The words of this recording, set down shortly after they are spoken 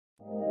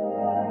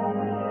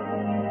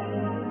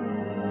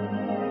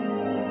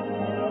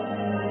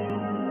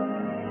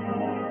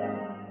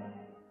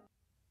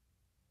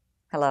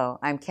Hello,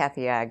 I'm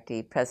Cathie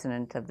Ogdie,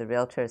 President of the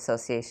REALTOR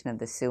Association of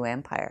the Sioux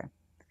Empire.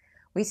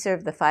 We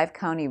serve the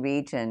 5-county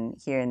region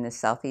here in the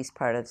southeast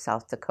part of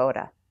South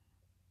Dakota.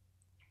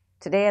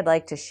 Today I'd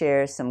like to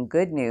share some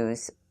good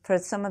news for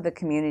some of the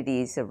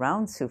communities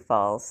around Sioux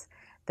Falls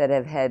that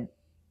have had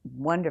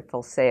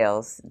wonderful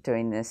sales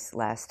during this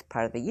last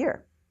part of the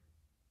year.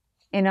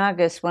 In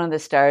August, one of the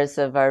stars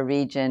of our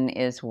region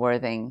is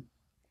Worthing.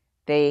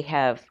 They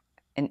have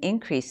an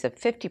increase of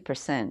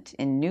 50%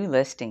 in new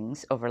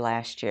listings over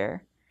last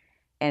year,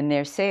 and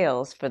their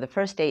sales for the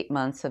first 8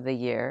 months of the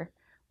year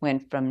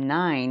went from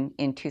 9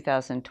 in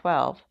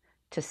 2012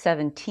 to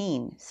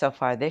 17 so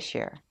far this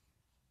year.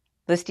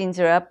 Listings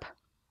are up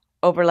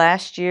over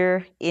last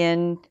year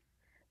in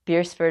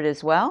Beersford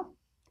as well.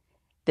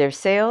 Their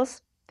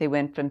sales, they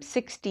went from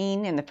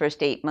 16 in the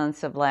first 8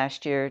 months of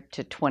last year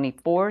to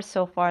 24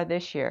 so far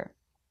this year.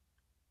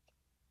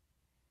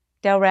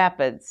 Del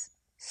Rapids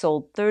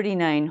sold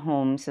 39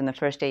 homes in the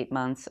first 8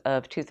 months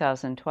of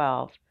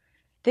 2012.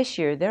 This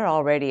year, they're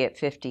already at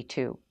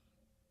 52.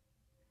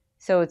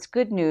 So it's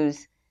good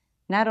news,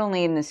 not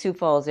only in the Sioux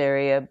Falls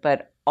area,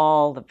 but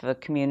all of the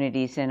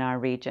communities in our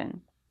region.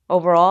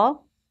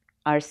 Overall,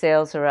 our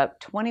sales are up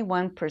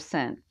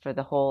 21% for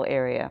the whole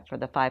area, for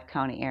the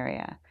 5-county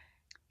area.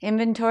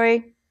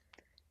 Inventory,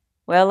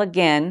 well,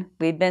 again,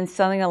 we've been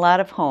selling a lot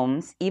of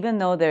homes. Even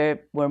though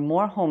there were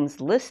more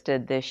homes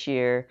listed this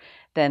year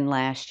than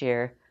last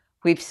year,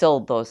 we've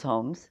sold those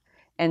homes.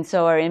 And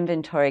so our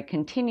inventory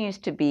continues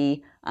to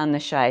be on the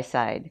shy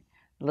side,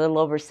 a little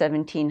over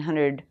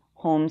 1,700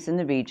 homes in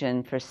the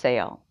region for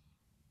sale.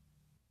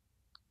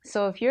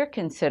 So if you're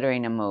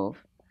considering a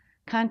move,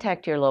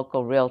 contact your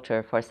local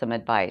realtor for some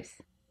advice,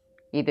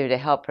 either to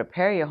help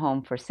prepare your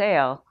home for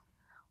sale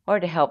or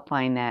to help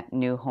find that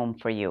new home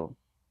for you.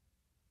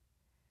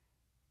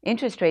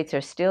 Interest rates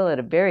are still at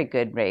a very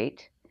good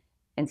rate,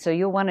 and so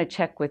you'll want to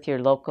check with your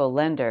local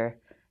lender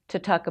to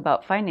talk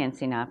about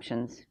financing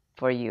options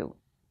for you.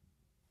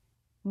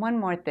 One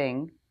more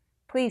thing,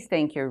 please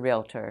thank your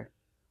realtor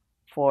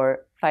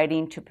for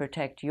fighting to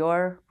protect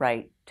your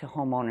right to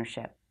home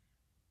ownership.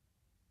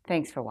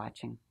 Thanks for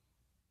watching.